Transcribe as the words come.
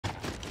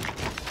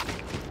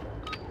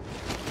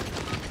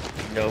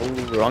No,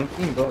 wrong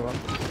team, bro, wrong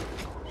team.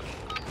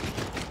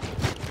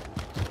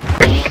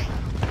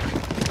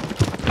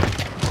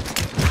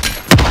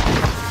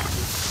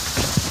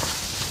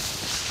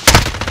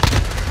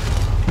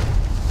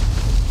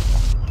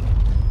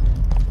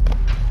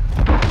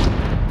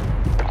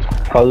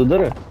 How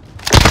did it?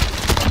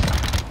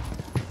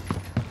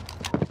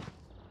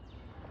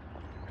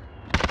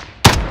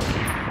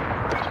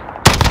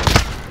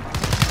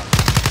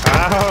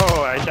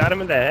 Oh, I shot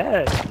him in the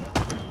head.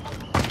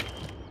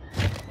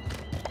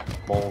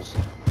 Balls.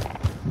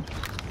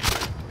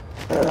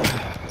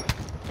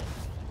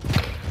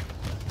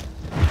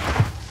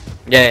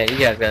 Yeah, you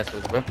guys got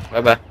this, bro.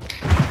 Bye bye.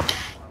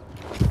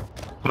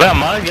 अबे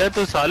मार गया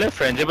तू साले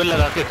फ्रेंजेबल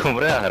लगा के घूम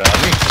रहा है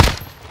हरामी.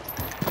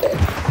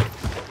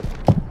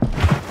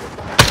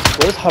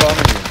 What does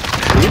harami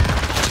mean?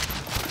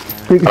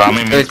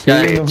 हरामी means Switch,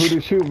 guys. You know who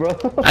to shoot, bro.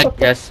 I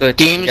guess switch.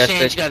 Team Guess change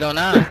switch. करो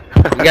ना.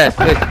 You guys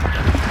switch.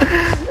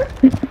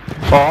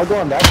 Oh, I'll go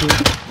on that team.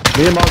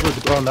 Me and Mark will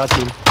go on that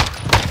team.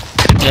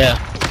 Yeah.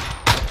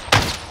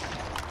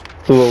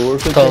 So what we're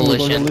saying, we're going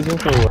to Coalition.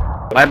 lose or what?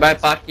 Bye bye,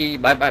 Paki.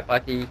 Bye bye,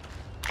 Paki.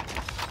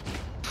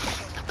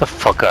 the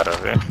fuck out of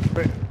here.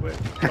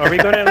 Are we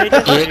going to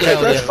Allegiance? ये क्या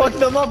हो Let's गया? fuck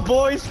them up,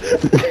 boys!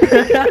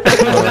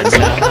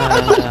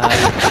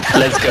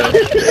 Let's go.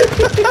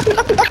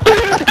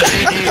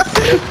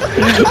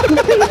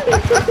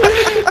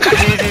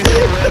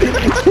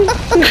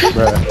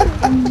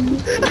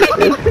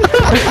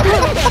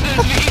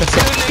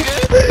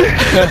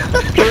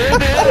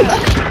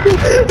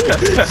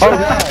 Oh,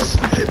 gosh!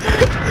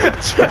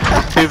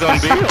 He's on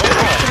B.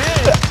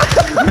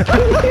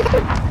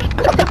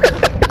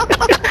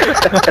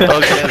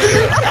 Okay,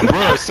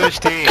 bro, switch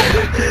team.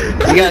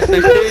 You guys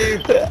switch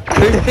team.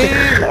 Switch team.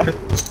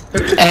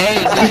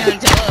 Hey, Zion,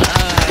 tell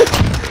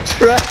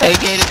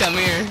AK to come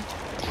here.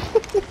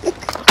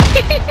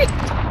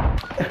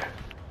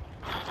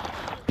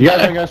 You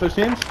guys ain't gonna switch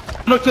teams?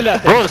 Bro,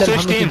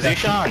 switch teams,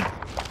 Ishan.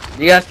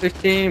 You guys switch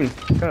teams.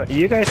 Oh,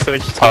 you guys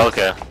switched. Oh,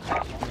 okay.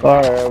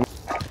 Alright.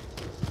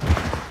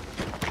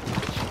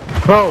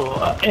 Bro,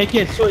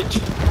 AK switch.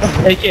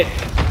 AK.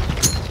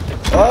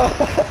 That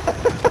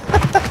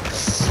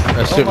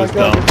Oh my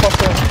god, you're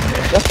fucked up.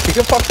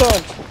 You're fucked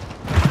up.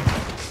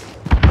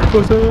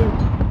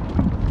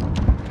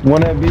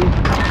 One at B.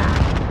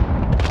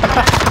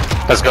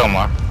 Let's go,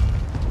 Mark.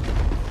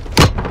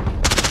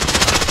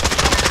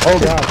 Oh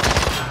god.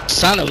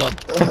 Son of a.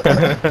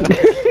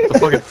 The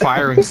fucking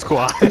firing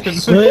squad.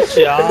 Switch,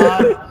 yeah.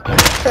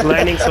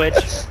 Landing switch.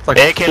 It's like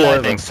AK four of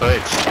landing, them.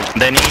 switch.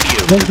 They need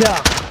you. Good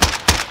job.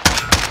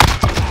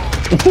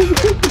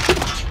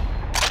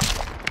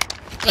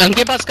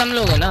 उनके पास कम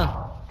लोग हैं ना.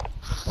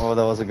 Oh,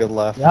 that was a good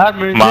laugh. यार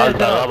मिल Mark, जाए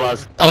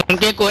Dalabas.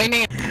 उनके कोई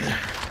नहीं.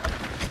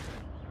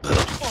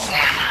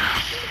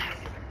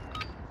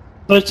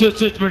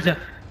 switch मिल जाए.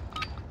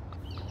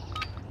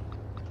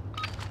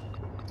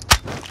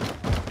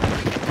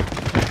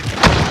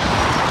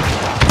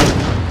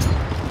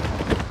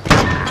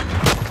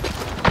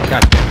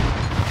 God damn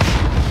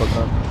it. Fuck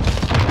up.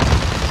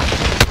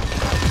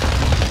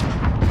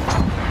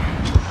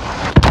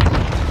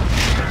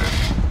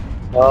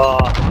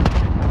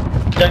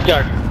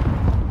 Junkyard.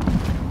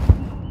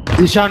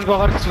 Ishan को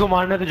अगर किसी को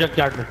मारना है तो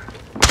जंकयार्ड में.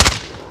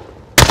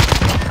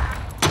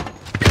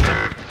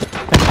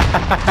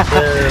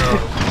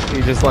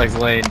 He just likes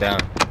laying down.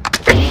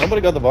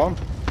 Nobody got the bomb.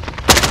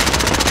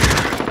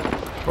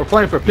 We're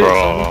playing for picks.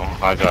 Bro,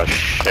 I got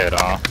shit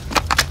on.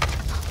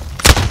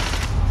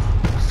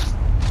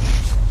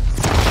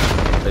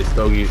 They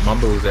Stogie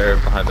Mumbo was there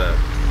behind that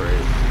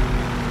parade.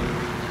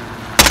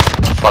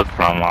 Fuck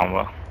from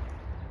Mamba.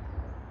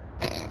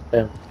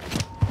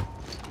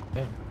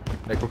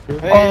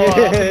 Necrofield? Hey,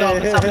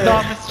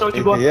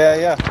 Oh,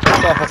 yeah.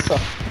 I saw.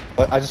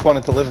 But I just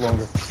wanted to live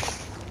longer.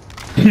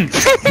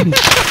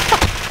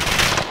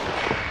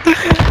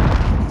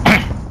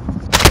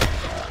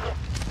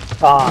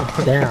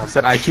 damn. I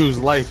said I choose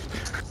life.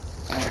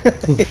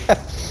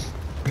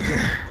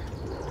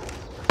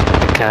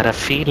 Got a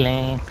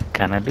feeling,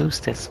 gonna lose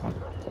this one.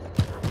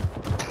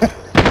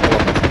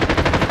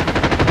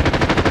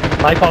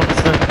 My call is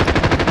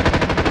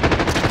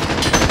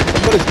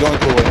Somebody's going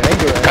through an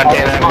anger.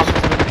 Container.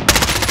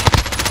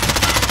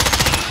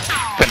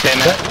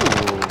 Container. Oh,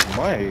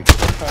 my.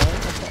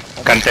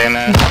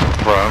 Container.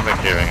 Bro, I've been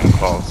hearing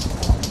calls.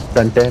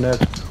 Container.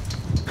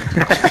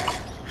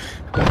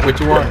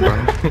 Which one, bro?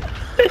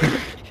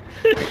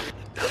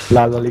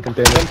 Lal wali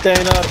container.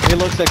 Container. He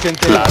looks like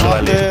container. Lal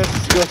wali.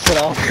 Office. Looks at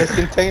office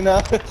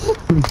container.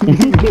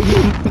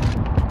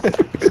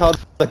 That's how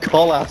the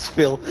call outs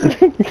feel.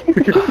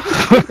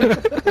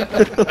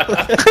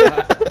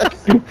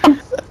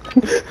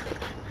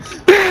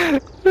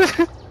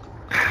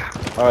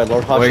 Alright,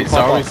 Lord Hodge. Wait,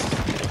 so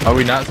are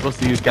we not supposed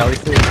to use Cali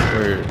sticks?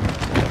 Or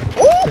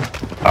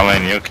I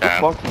mean, you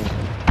can. Fuck me.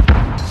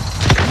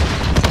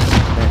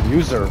 Man,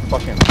 user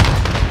fucking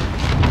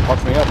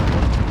fucked me up.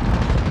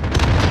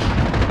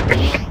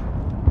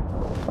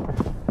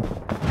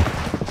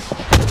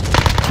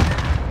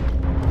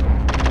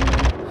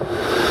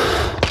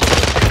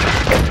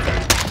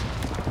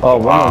 Oh,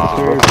 one on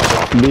stairs.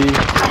 B.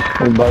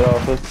 By the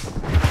office.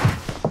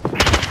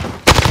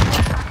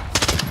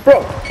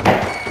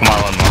 Come on,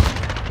 one more.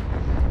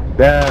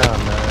 Damn,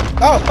 man.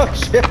 Oh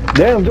shit!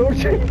 Damn,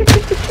 George.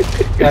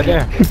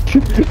 Goddamn.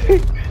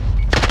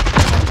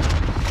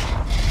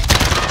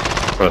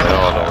 Bro, they're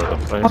all over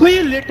the place. अबे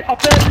ये late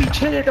अबे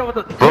पीछे लेटा हुआ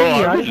था Bro,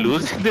 are we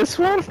losing this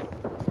one?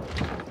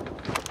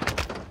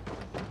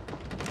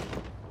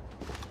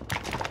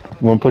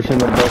 One push in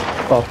the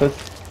back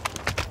office.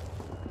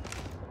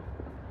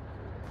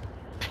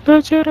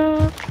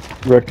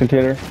 Red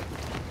container.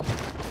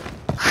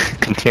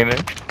 Container.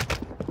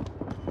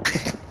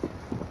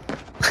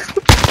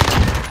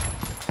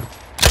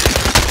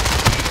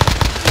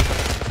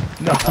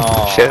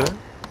 Oh. Shit.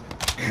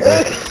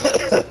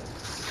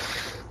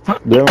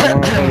 Damn, I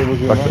don't know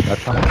what's going on.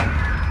 That's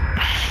fine.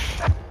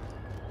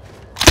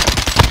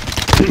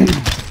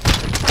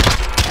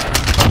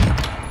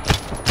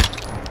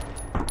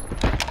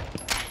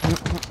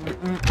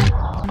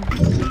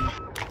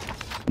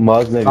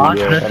 Maz ne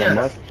biliyor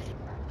adamlar?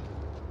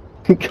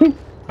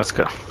 Let's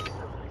go.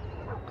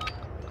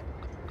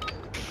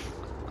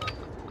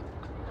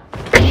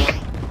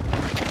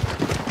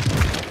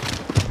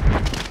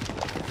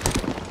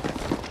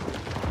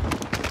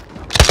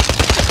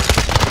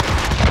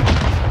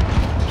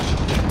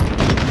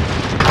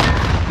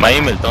 मैं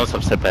ही मिलता हूँ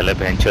सबसे पहले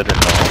bencher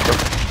देता हूँ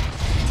आपको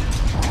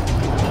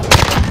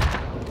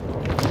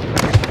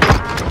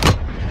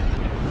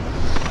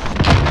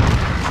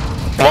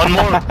One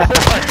more! Oh my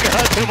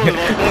god, there was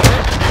one more!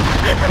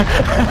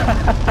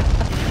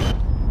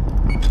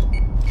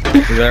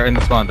 They're in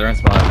the spawn, they're in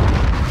spawn.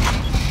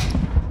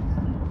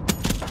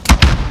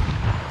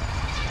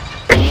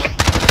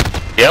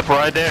 Yep,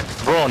 right there.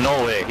 Bro,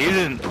 no way. He's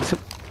in...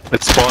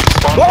 It's spawn.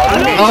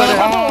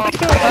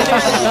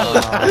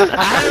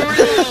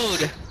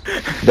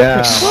 Damn,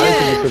 I didn't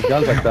think it was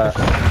guns like that.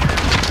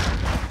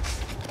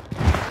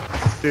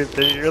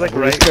 Dude, you're like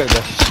You right. scared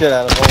the shit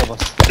out of all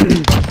of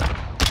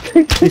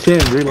us. He's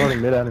saying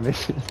reloading mid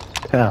animation.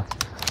 Yeah.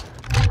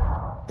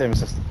 Damn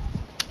system.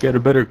 Get a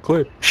better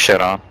clip.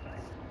 Shit on.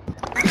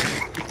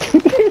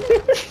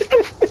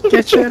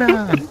 Get shit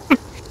on.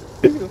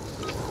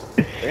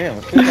 Damn,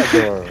 it feels like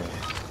they're...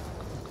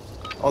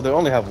 Oh, they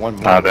only have one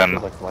more. Ah, then. It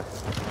feels like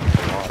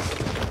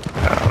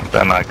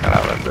Then I can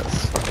have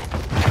this.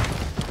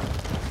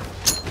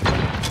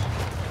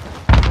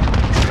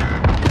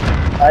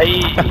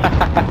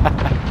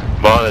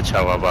 बहुत अच्छा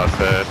हुआ बात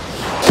है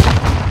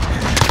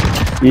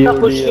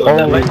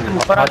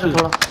ऊपर आ जाओ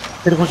थोड़ा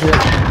फिर कुछ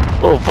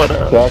ऊपर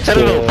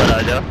चलो ऊपर आ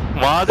जा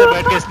वहाँ से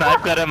बैठ के स्नाइप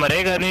कर रहा है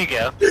मरेगा नहीं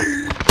क्या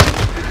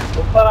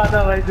ऊपर आ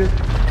जा भाई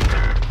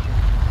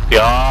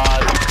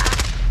यार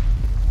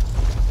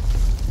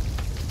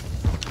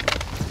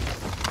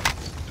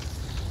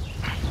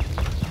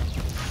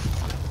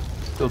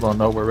Still don't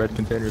know where red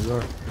containers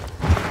are.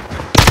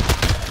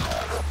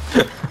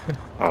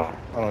 oh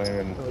I don't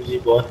even... ji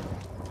boy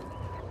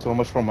So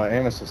much for my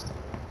aim assist.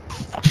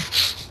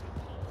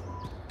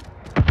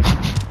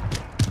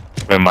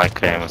 मैं माइक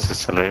का एम से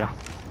चलेगा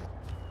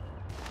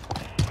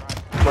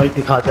भाई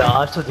दिखाते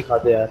आज तो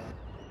दिखाते यार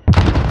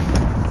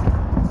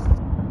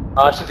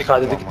आज तो दिखा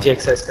दे तो कितनी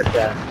एक्सरसाइज करते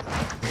हैं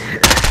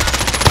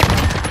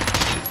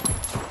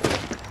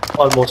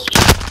almost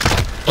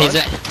He's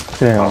at.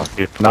 Damn. Oh,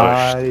 you pushed.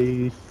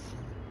 Nice.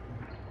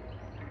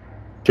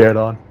 Jared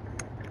on.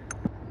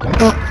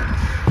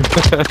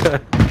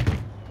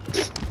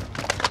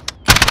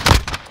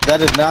 That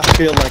did not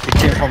feel like it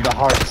came from the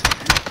heart.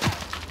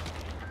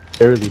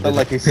 It really Felt did.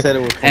 like he said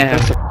it was from Damn.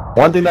 the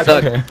One thing that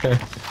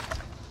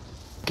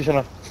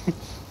Kishana.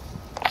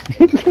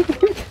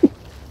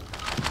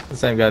 The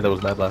same guy that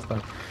was mad last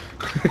time.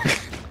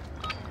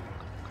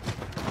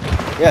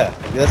 Yeah,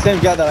 the same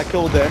guy that I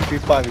killed with the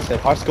MP5, he said,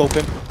 hard scope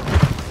him.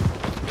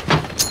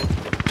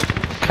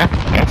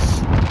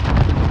 yes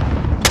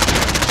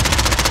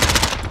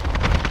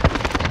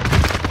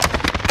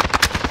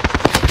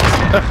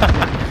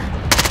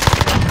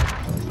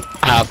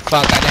Ah,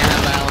 fuck, I didn't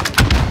have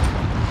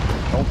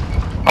ammo.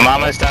 I'm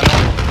almost done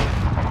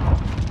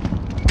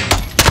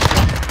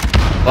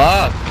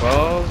Fuck, bro.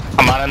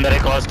 हमारे अंदर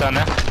एक और stun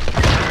है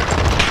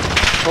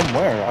From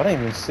where? I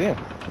didn't even see him.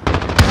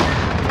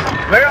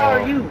 Where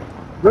are you?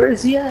 Where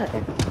is he at?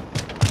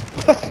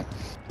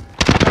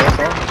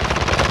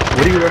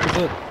 What do you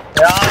represent?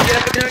 यार ये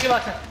container की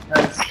बात है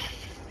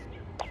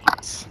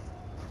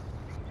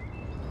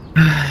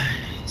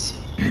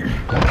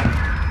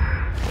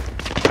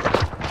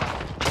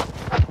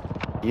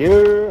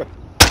Yeah.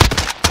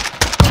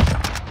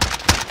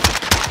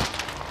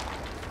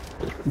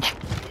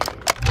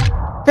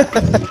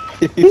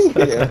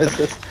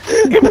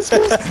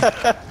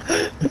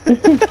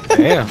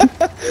 Damn.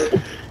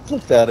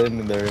 Put that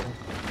in there.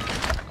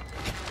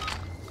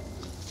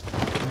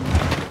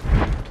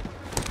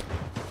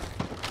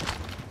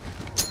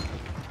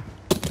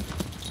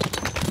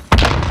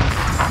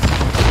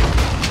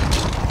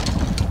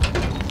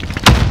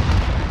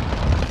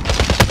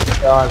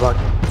 यार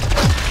बात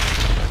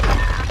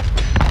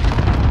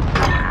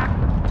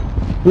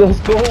Let's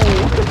go.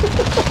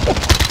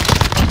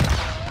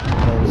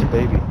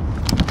 baby.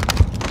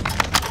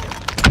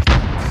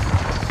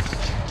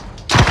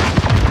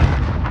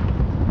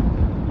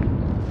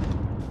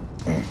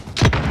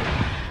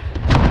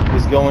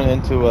 He's going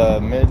into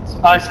mid.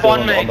 I He's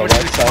spawn going में on the एक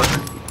right minute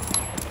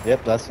side.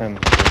 Yep, that's him.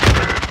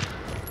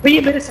 भाई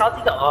ये मेरे साथ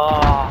ही था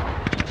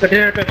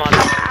कंटेनर पे मार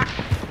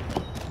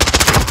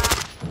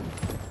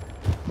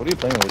What are you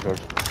playing with,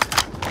 George?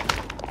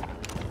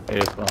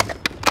 AS1.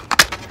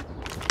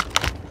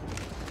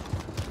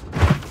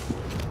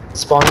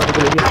 spawn होने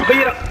के लिए भाई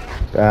ये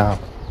Damn.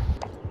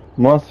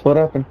 Moss, what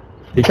happened?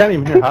 He can't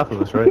even hear half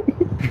of us, right?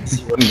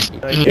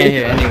 You can't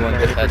hear anyone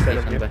with that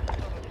station, but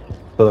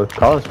So the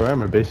calls for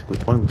him are basically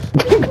pointless.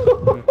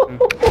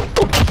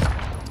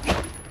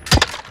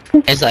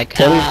 it's like,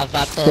 ah,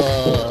 vato,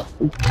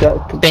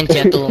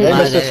 pinche tu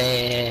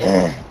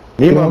madre.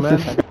 Nemo,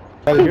 man.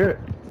 I gotta hear it.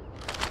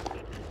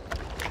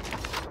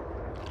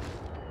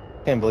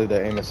 Can't believe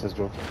that aim assist,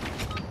 George.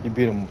 You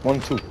beat him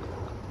 1-2.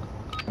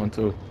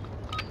 1-2.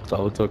 That's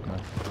all it took,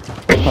 man.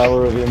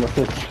 Power of aim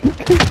assist.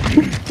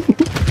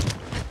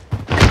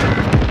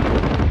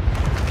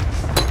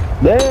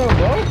 Damn,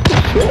 bro.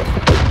 Shit.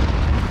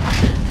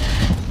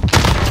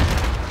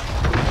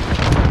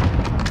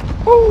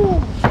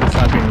 Woo! It's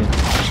not being.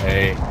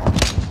 Hey.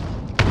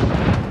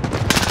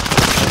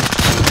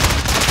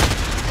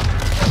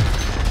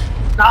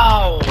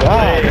 now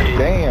God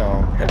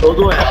damn.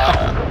 दो है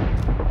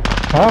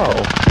How?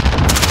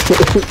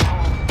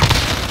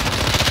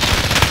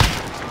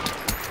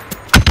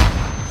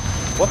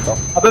 What the?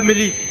 अबे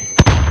मिली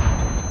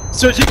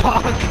सोची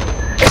भाग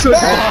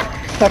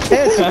I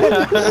can't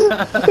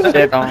see.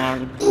 Shit on.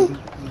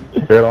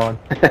 Get on.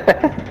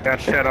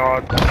 Got shit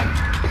on.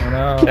 Oh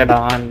no. Shit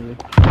on.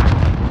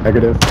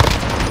 Negative.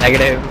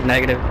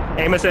 Negative.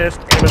 Aim assist.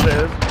 Aim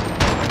assist.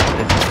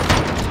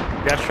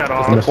 Got shit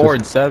on. Miss- 4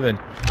 and 7.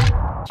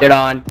 Shit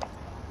on.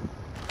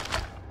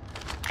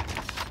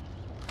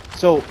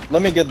 So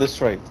let me get this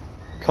straight.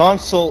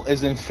 Console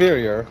is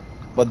inferior,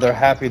 but they're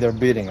happy they're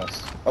beating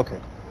us. Okay.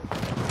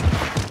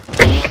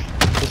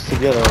 Just to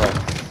get it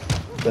right.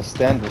 The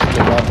standards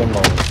could not been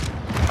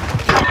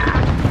lowered.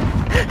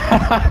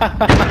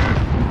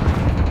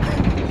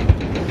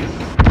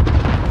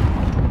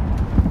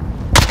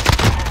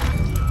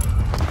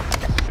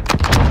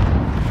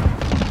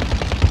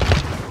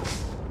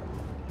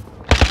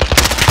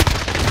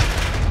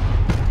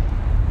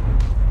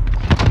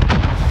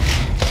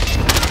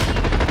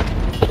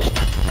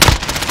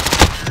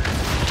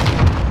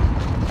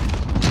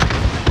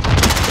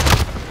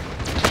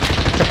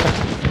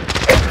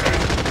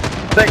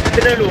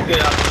 कितने लोग हैं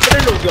यार कितने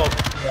लोग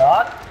हैं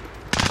यार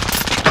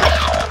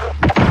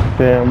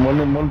Damn,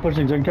 one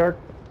pushing junkyard.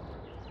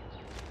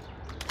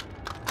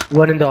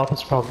 one in the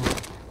office problem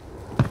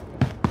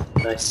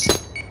nice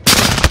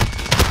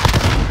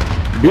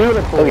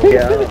Beautiful.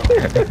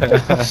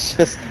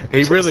 Just,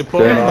 He really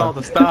pulled out all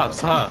the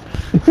stops, huh?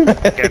 Get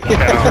shit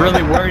He's on.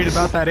 really worried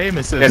about that aim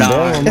assist. Get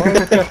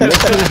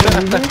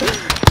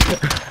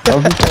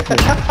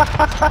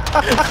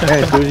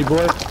Hey, Susie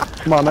boy.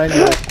 Come on, man.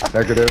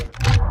 Negative.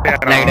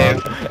 Shit on.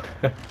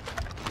 Negative.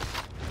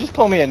 just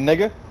call me a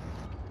nigga.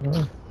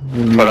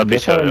 थोड़ा That's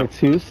पीछे not हो an जाओ.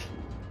 excuse.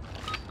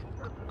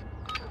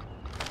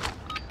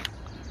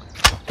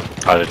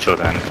 अरे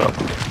चौदह तो.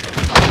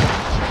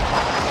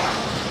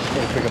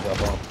 Gotta pick up that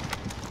bomb.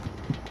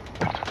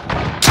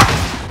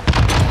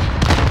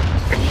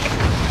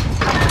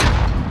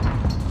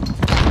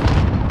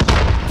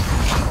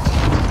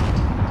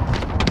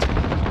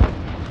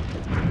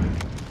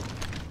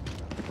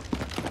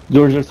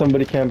 George, there's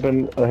somebody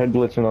camping ahead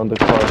glitching on the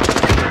car.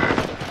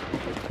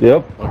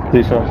 Yep.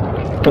 Please run.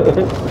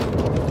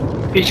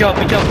 पीछे आओ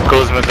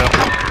Close में था.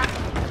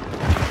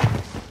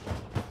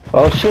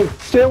 Oh shit.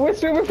 Stay away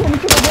from me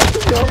to the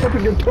left. Y'all about to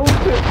get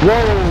toasted.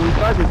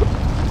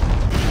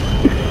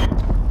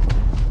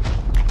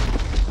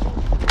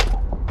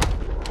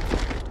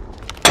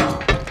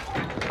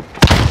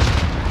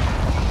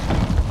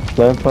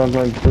 Whoa, sorry.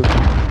 Plan.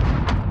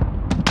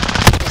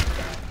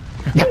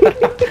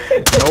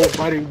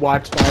 Nobody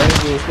watched my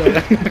angles,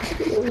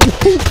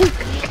 man.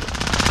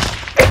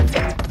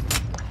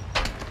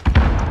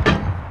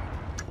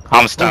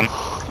 I'm stunned.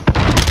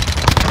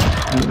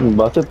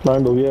 बस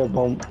plant हो गया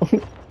bomb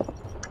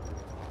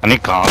नहीं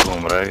कहाँ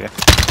घूम रहा है ये?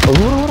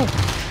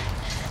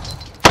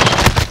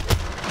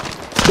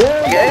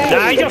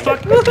 Nah, you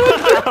fuck.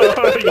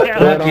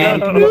 Yeah.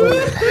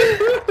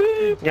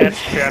 Get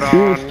shit on.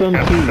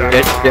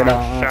 Get shit on. Shit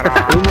on.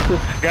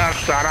 Get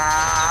shit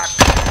on.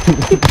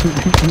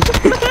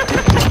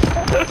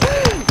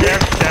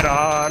 Get shit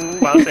on.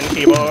 Mouse and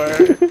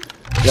keyboard.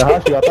 यहाँ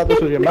से आता तो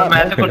तुझे मैं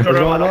मैं तो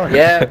controller वाला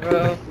Yeah,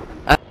 bro.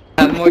 I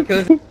have more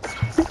kills.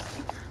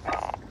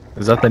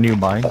 Is that the new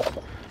mine?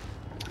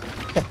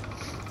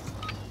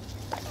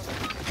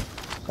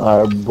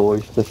 Alright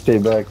boys, let's stay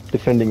back,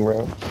 defending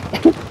rounds.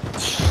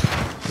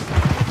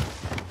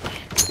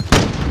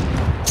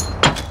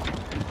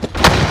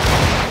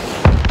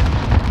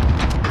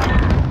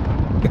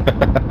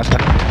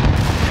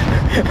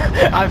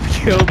 I've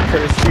killed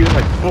Percy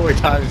like 4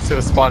 times to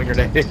a spawn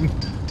grenade.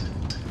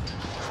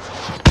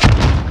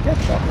 Get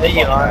the fuck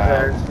नहीं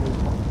यार out.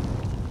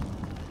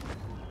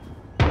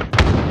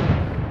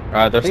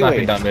 Alright, they're sniping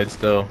Wait. down mid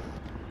still.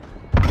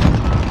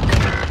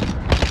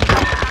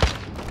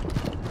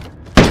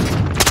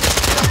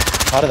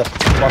 How the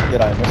fuck did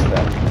I miss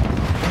that?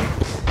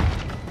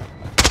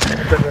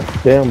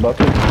 Damn,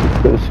 Bucket.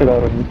 Get the shit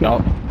out of me.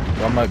 No,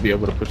 I might be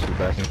able to push this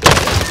back into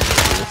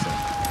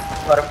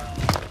पर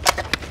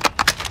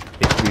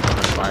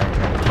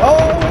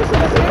Oh, it's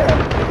here!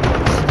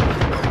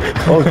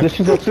 Oh, this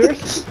is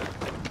upstairs?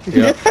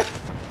 Yeah.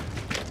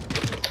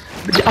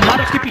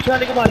 हमारे उसके पीछे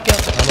वाले को मार के I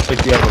don't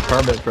think you have a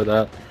permit for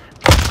that.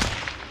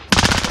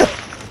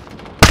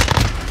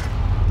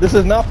 This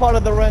is not part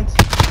of the rent.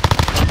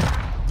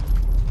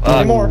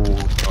 Anymore.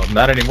 Oh,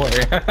 not anymore.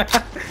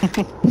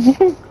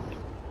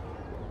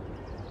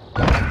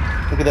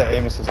 Look at that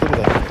aim assist, look at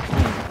that.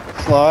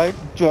 Slide,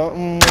 jump.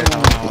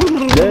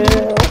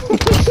 Yeah.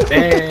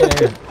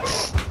 Damn.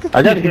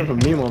 I gotta hear from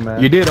Nemo,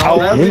 man. You did I all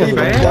that, wasn't even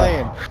man.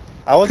 playing.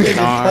 I wasn't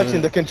even Darn.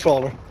 touching the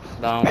controller.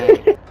 Down.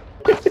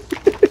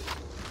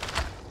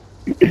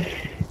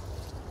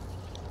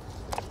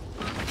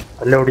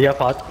 Lohia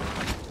Faat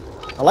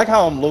I like how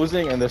I'm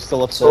losing and they're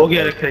still upset. हो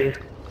गया रख रही है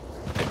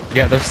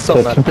Yeah, they're so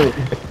mad.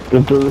 Bro,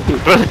 4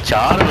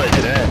 बज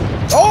रहे हैं.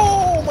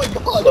 Oh my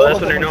god! सोया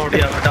तो लेना उड़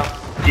गया बेटा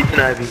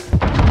जीतना है अभी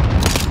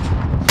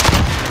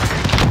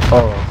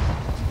Oh.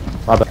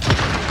 My bad.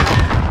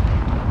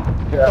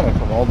 They're coming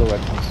from all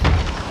directions.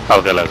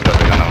 Okay, let's go.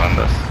 We're gonna win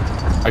this.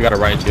 I got a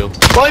riot shield.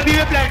 कोई भी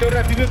प्लांट हो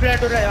रहा है बीबी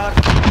प्लांट हो रहा है यार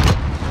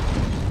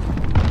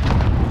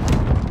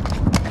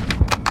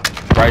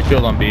Riot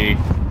shield on B.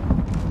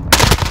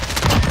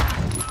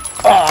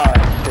 Ah,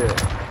 shit.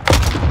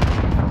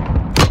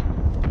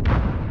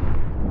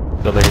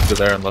 So they hit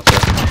there and left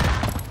there.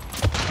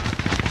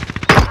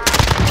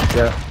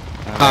 Yeah.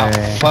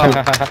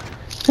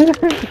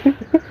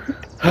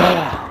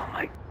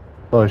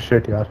 Oh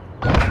shit, yaar.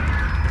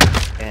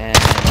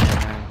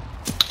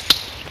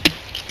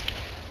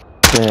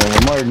 Damn,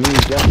 Lamar knew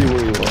exactly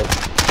where he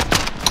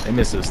was. They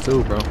miss us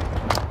too, bro.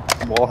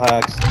 Wall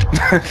hacks.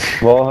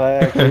 Wall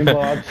hack,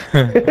 inbox.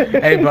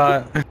 Hey,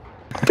 but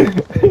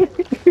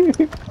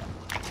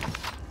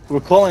We're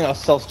calling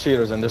ourselves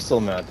cheaters and they're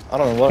still mad. I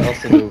don't know what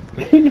else to do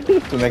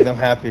to make them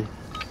happy.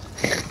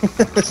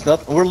 It's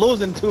not. We're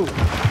losing too.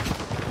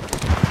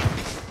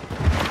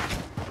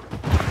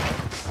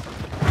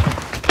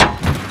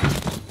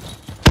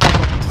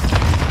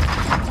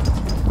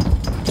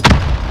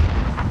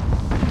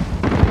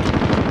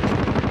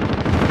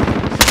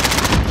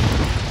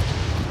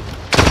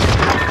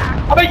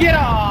 अबे ये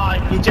रहा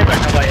नीचे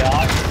बैठा हुआ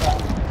यार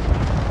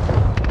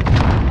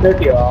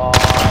देख यार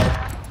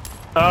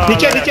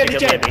नीचे नीचे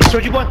नीचे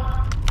sooji ball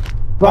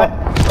What?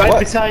 right What?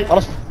 beside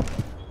I'll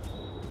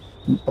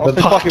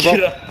fuck you,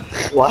 bro.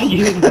 why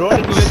you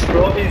rolling with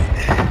bro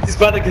he's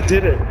about to get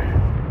it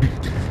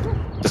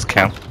Just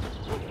camp.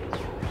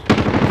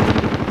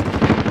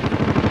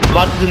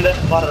 मार जिंदा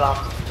मार रहा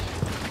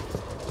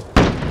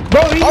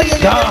bro Oh,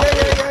 yeah, yeah.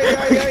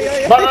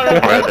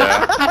 We're there.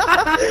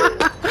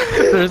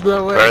 there's no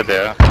way. We're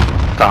there.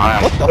 कहाँ है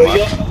हम?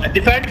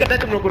 Defend करना है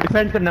तुम लोग को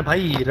डिफेंड करना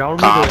भाई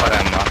राउंड में कहाँ पर है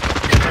हम?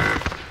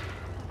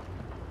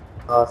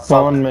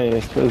 Spawn me.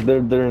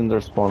 They're in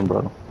their spawn, bro.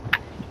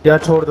 यार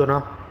छोड़ दो ना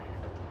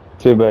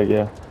Two back,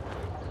 yeah.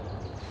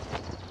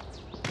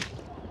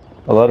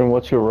 Aladdin,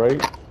 what's your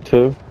right?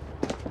 Two.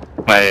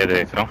 मैं ये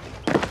देख रहा हूँ.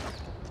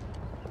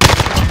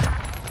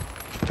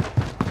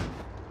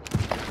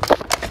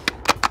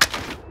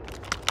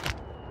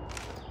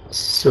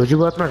 सोजी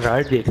बॉल अपना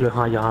राइट देख लो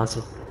हाँ यहाँ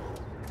से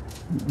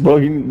Bro,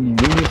 you need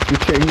to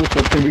speak English,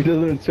 but he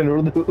doesn't understand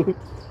Urdu.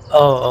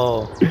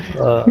 oh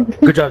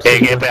good job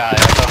एक ये पे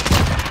आया था.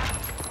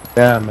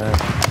 Yeah, man.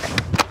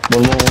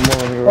 One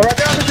more here.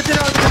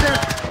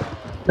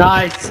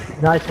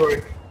 nice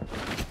work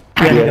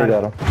Yeah, you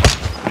got him.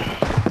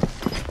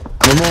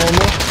 One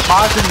more.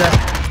 pass in there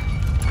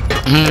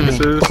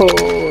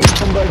Oh,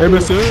 come back. Hey,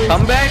 mister.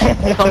 Come back.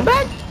 Come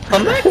back.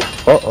 Come back.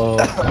 Uh-oh.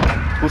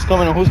 Who's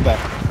coming and who's back?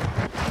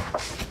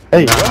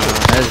 Hey,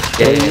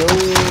 Hey, yo.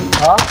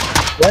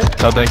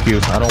 No, thank you.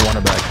 I don't want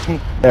it back.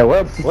 Yeah, we're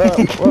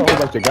a whole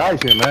bunch of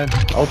guys here, man.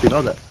 I hope you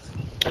know that.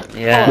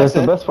 Yeah. That's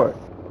the best part.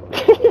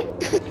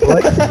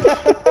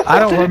 I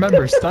don't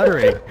remember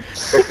stuttering.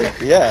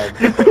 Yeah.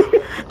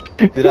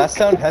 Did I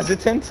sound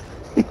hesitant?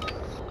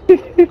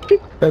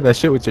 Say that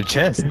shit with your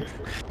chest.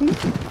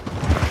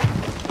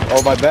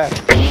 Oh, my back.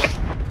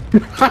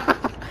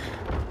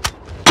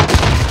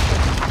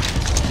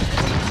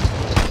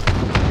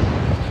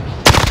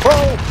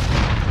 Bro!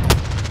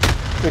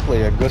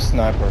 Quickly, a good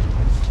sniper.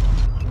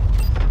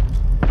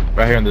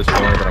 Right here in this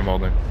corner that I'm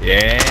holding.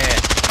 Yeah.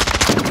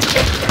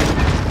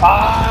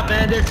 ah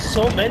man there's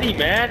so many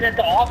man at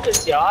the office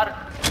यार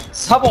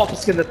सब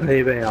office के अंदर खड़े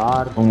हुए हैं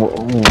यार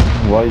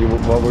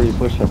Why were you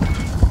pushing?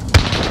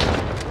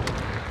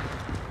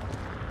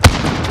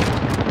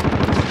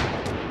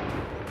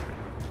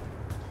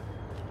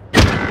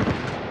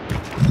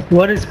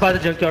 one is by the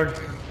junkyard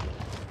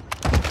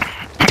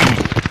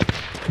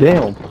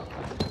Damn.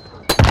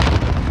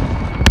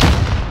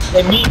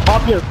 Hey, me,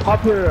 pop your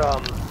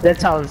dead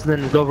silence,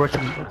 then go rush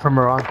from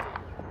around.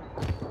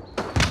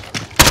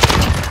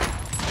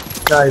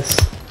 Nice.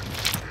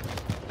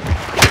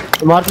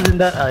 Martin in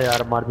that. Ah,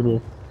 yeah,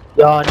 Martin.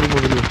 Yeah, नहीं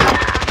move नहीं.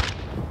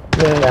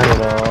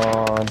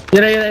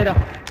 Yeah. Here.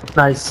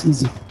 Nice,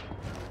 easy.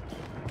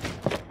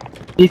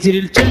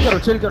 Easy,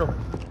 chill karo.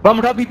 Bum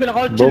उठा, BP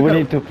लगाओ, chill But we करो.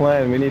 need to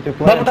plan. We need to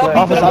Bum plan. उठा,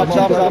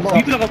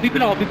 BP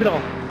लगाओ. BP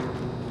लगाओ.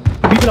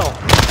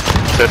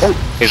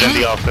 He's in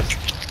the office.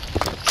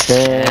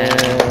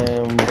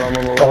 Damn,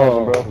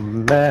 bro.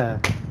 Man.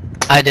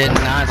 I did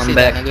not see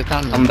that nigga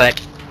coming. I'm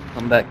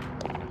back.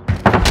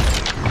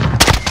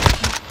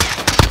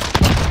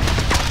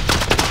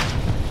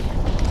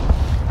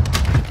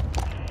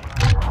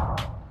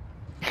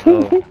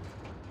 Oh.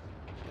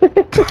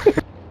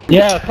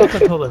 Yeah, fuck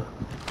controller.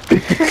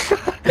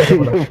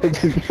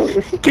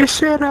 Get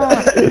shit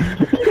up.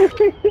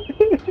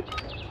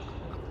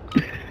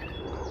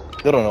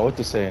 They don't know what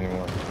to say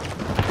anymore.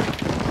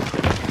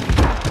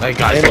 Like,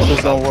 guys,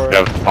 Innocents don't work.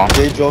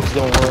 Gay jokes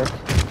don't work.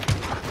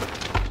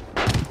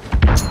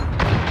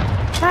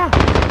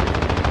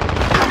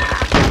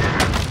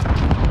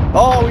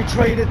 Oh, we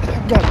traded.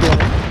 God damn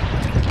it.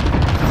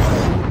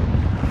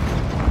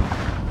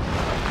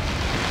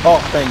 Oh,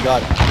 thank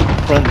God.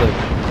 Friendly.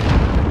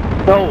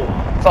 No,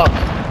 fuck.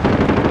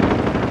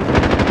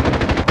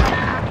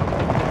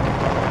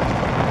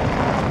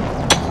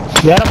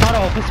 यार हमारा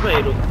office में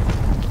ही रुक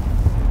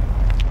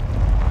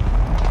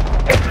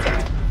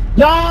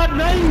यार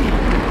नहीं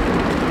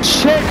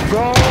shit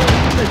bro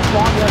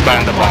spawn यार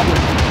Find the bomb.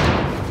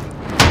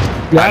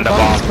 यार Find the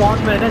bomb. spawn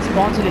में ना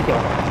spawn से लेके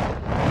आओ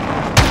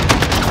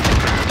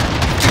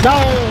no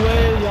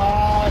way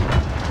यार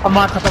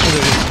हमारा खत्म हो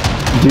गया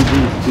GG.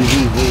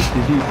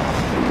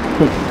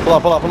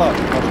 Pull up.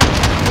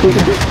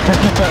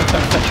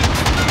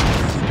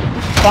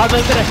 बाद में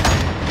इधर है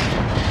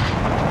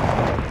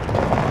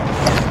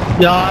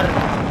यार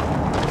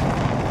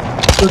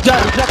रुक जा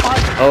पास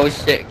Oh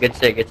shit, good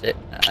shit.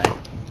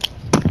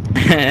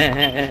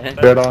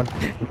 Dead on.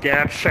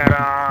 Get shit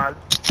on.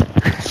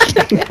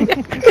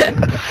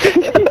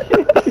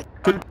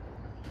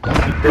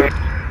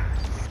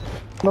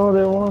 No,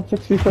 they want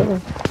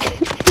 67.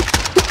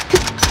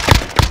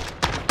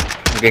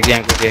 Good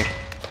game. Good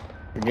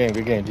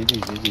game.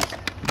 GG.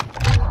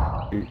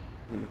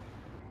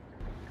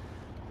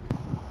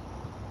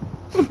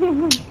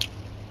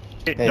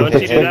 Don't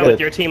you do that with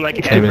your team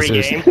like every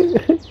game?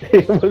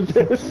 It was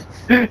this.